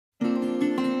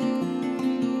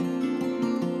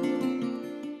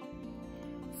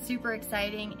super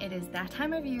exciting. It is that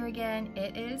time of year again.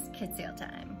 It is kid sale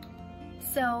time.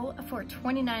 So for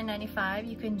 $29.95,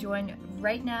 you can join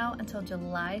right now until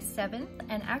July 7th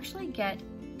and actually get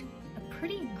a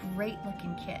pretty great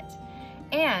looking kit.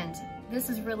 And this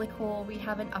is really cool. We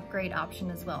have an upgrade option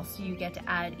as well. So you get to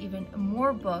add even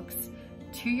more books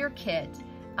to your kit.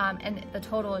 And the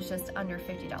total is just under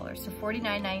 $50. So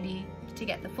 $49.90 to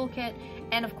get the full kit.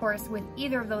 And of course, with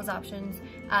either of those options,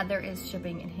 there is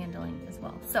shipping and handling as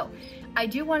well. So I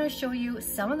do want to show you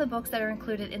some of the books that are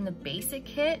included in the basic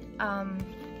kit,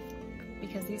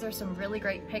 because these are some really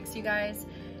great picks, you guys,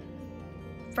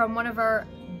 from one of our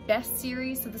best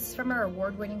series. So this is from our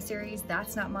award-winning series,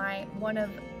 That's Not My, one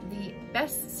of the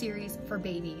best series for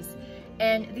babies.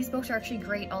 And these books are actually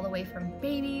great all the way from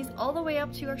babies all the way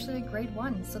up to actually grade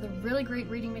 1. So they're really great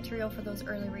reading material for those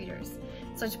early readers.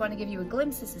 So I just want to give you a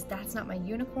glimpse. This is That's Not My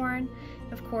Unicorn.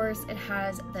 Of course, it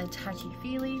has the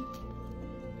Touchy-Feely. You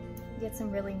get some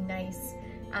really nice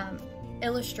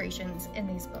illustrations in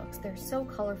these books. They're so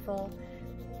colorful.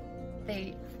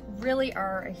 They really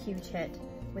are a huge hit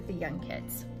with the young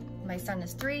kids. My son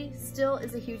is 3, still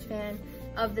is a huge fan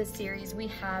of this series. We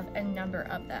have a number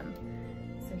of them.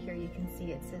 So here you can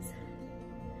see it says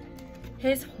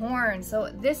His Horn.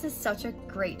 So this is such a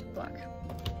great book.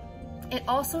 It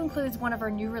also includes one of our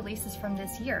new releases from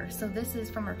this year. So this is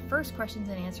from our first questions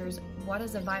and answers, what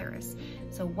is a virus?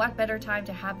 So what better time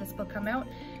to have this book come out,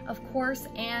 of course,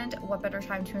 and what better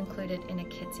time to include it in a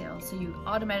kid sale. So you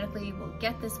automatically will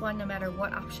get this one no matter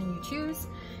what option you choose.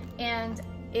 And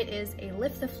it is a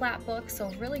lift the flap book,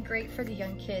 so really great for the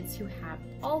young kids who have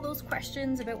all those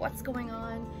questions about what's going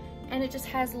on. And it just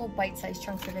has little bite-sized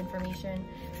chunks of information.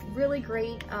 Really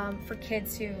great for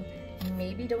kids who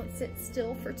maybe don't sit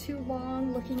still for too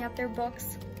long looking at their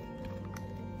books.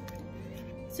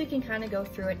 So you can kind of go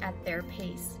through it at their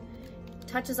pace.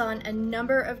 Touches on a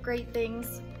number of great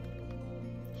things.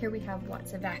 Here we have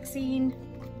what's a vaccine.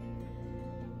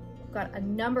 We've got a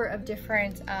number of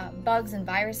different bugs and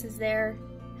viruses there.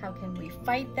 How can we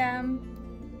fight them?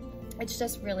 It's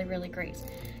just really, really great.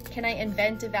 Can I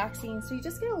invent a vaccine? So you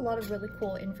just get a lot of really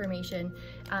cool information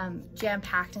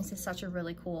jam-packed into such a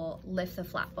really cool lift the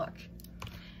flap book.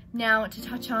 Now to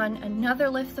touch on another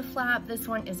lift the flap, this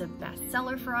one is a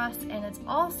bestseller for us and it's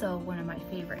also one of my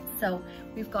favorites. So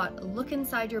we've got Look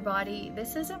Inside Your Body.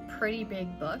 This is a pretty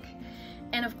big book.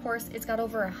 And of course it's got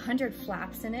over 100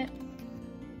 flaps in it.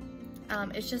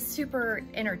 It's just super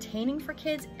entertaining for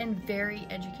kids and very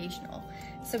educational.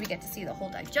 So we get to see the whole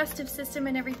digestive system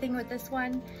and everything with this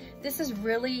one. This is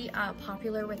really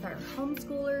popular with our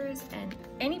homeschoolers and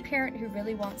any parent who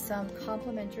really wants some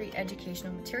complementary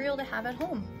educational material to have at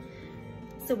home.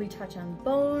 So we touch on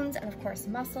bones and of course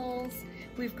muscles.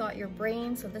 We've got your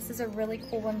brain, so this is a really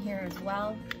cool one here as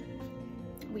well.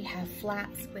 We have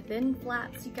flaps within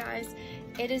flaps, you guys.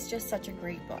 It is just such a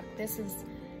great book. This is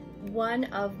one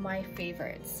of my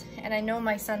favorites. And I know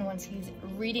my son, once he's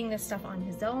reading this stuff on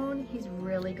his own, he's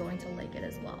really going to like it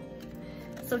as well.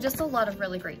 So just a lot of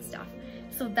really great stuff.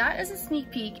 So that is a sneak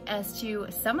peek as to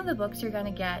some of the books you're gonna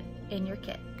get in your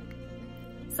kit.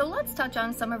 So let's touch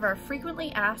on some of our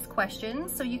frequently asked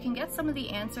questions so you can get some of the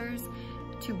answers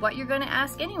to what you're gonna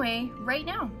ask anyway right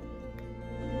now.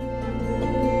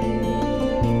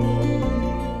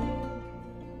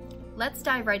 Let's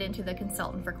dive right into the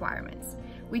consultant requirements.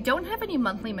 We don't have any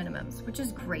monthly minimums, which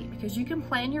is great because you can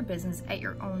plan your business at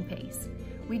your own pace.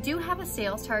 We do have a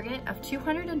sales target of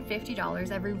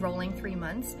 $250 every rolling 3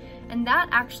 months, and that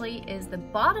actually is the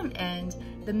bottom end,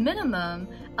 the minimum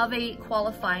of a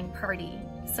qualifying party.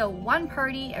 So 1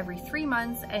 party every 3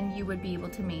 months and you would be able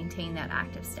to maintain that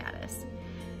active status.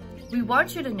 We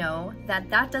want you to know that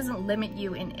that doesn't limit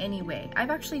you in any way. I've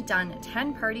actually done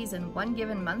 10 parties in 1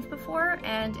 given month before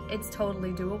and it's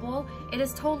totally doable. It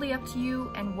is totally up to you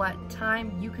and what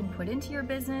time you can put into your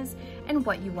business and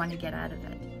what you want to get out of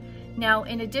it. Now,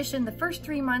 in addition, the first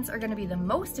 3 months are going to be the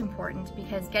most important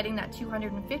because getting that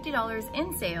 $250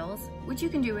 in sales, which you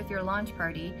can do with your launch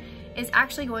party, is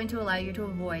actually going to allow you to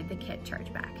avoid the kit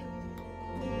chargeback.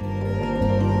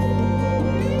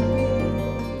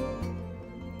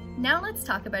 Now let's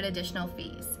talk about additional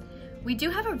fees. We do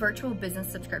have a virtual business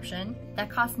subscription that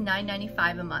costs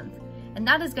 $9.95 a month, and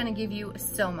that is going to give you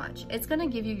so much. It's going to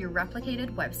give you your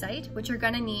replicated website, which you're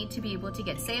going to need to be able to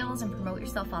get sales and promote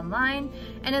yourself online,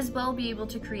 and as well be able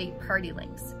to create party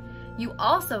links. You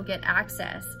also get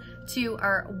access to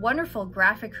our wonderful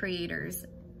graphic creators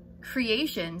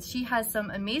creations. She has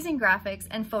some amazing graphics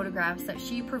and photographs that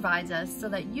she provides us so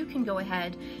that you can go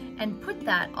ahead and put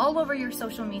that all over your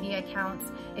social media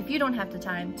accounts if you don't have the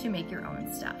time to make your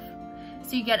own stuff.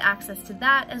 So you get access to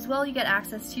that as well. You get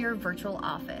access to your virtual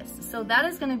office. So that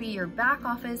is going to be your back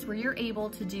office where you're able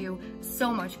to do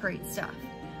so much great stuff.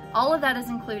 All of that is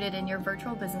included in your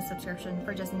virtual business subscription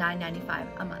for just $9.95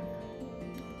 a month.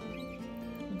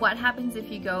 What happens if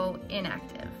you go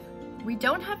inactive? We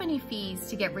don't have any fees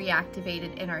to get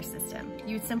reactivated in our system.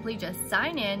 You simply just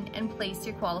sign in and place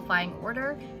your qualifying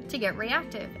order to get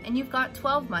reactive, and you've got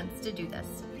 12 months to do this.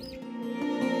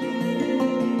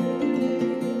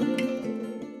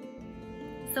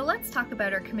 So let's talk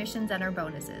about our commissions and our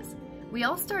bonuses. We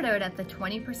all start out at the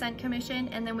 20% commission,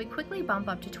 and then we quickly bump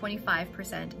up to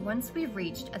 25% once we've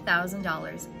reached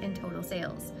 $1,000 in total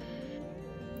sales.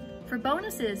 For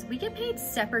bonuses, we get paid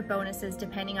separate bonuses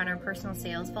depending on our personal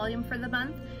sales volume for the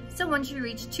month. So once you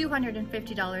reach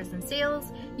 $250 in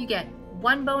sales, you get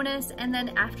one bonus, and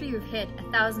then after you've hit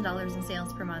 $1,000 in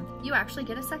sales per month, you actually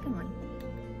get a second one.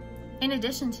 In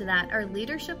addition to that, our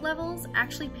leadership levels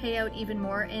actually pay out even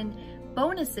more in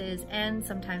bonuses and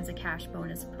sometimes a cash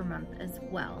bonus per month as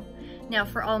well. Now,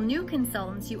 for all new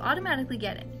consultants, you automatically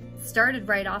get started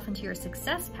right off into your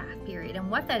success path period. And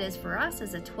what that is for us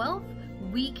is a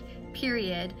 12-week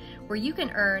period where you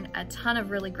can earn a ton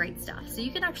of really great stuff. So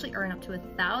you can actually earn up to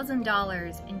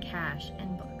 $1,000 in cash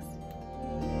and books.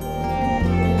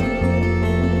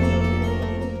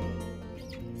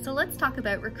 So let's talk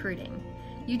about recruiting.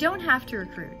 You don't have to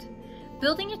recruit.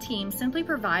 Building a team simply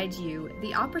provides you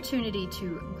the opportunity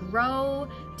to grow,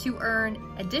 to earn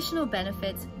additional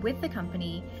benefits with the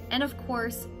company, and of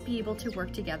course, be able to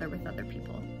work together with other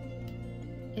people.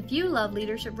 If you love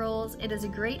leadership roles, it is a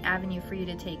great avenue for you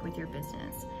to take with your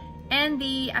business. And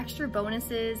the extra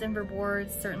bonuses and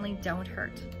rewards certainly don't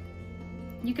hurt.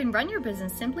 You can run your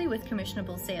business simply with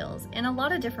commissionable sales in a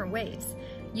lot of different ways.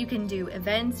 You can do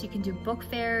events, you can do book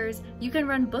fairs, you can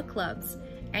run book clubs,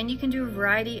 and you can do a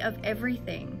variety of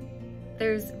everything.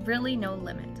 There's really no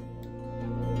limit.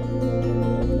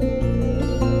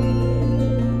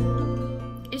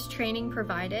 Is training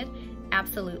provided?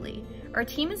 Absolutely. Our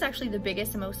team is actually the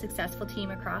biggest and most successful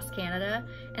team across Canada,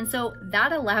 and so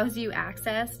that allows you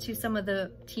access to some of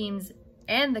the team's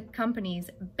and the company's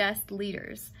best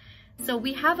leaders. So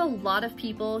we have a lot of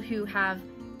people who have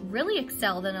really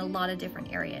excelled in a lot of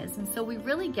different areas, and so we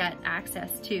really get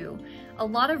access to a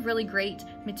lot of really great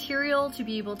material to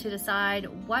be able to decide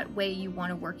what way you want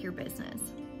to work your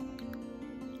business.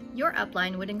 Your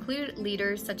upline would include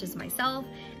leaders such as myself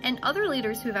and other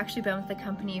leaders who have actually been with the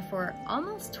company for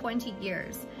almost 20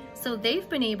 years. So they've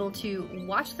been able to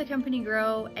watch the company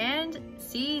grow and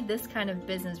see this kind of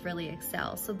business really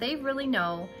excel. So they really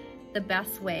know the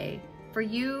best way for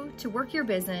you to work your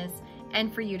business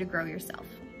and for you to grow yourself.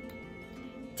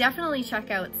 Definitely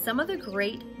check out some of the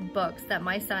great books that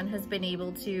my son has been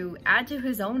able to add to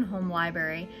his own home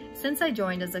library since I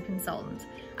joined as a consultant.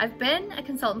 I've been a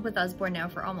consultant with Usborne now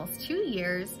for almost 2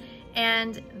 years,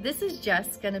 and this is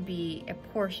just going to be a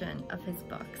portion of his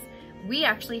books. We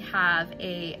actually have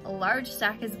a large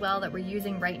stack as well that we're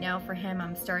using right now for him.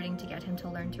 I'm starting to get him to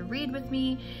learn to read with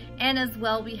me. And as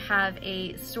well, we have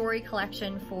a story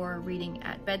collection for reading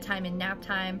at bedtime and nap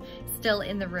time still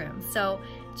in the room. So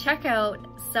check out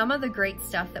some of the great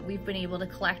stuff that we've been able to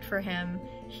collect for him.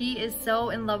 He is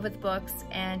so in love with books,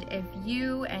 and if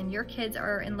you and your kids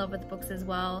are in love with books as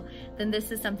well, then this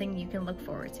is something you can look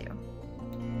forward to.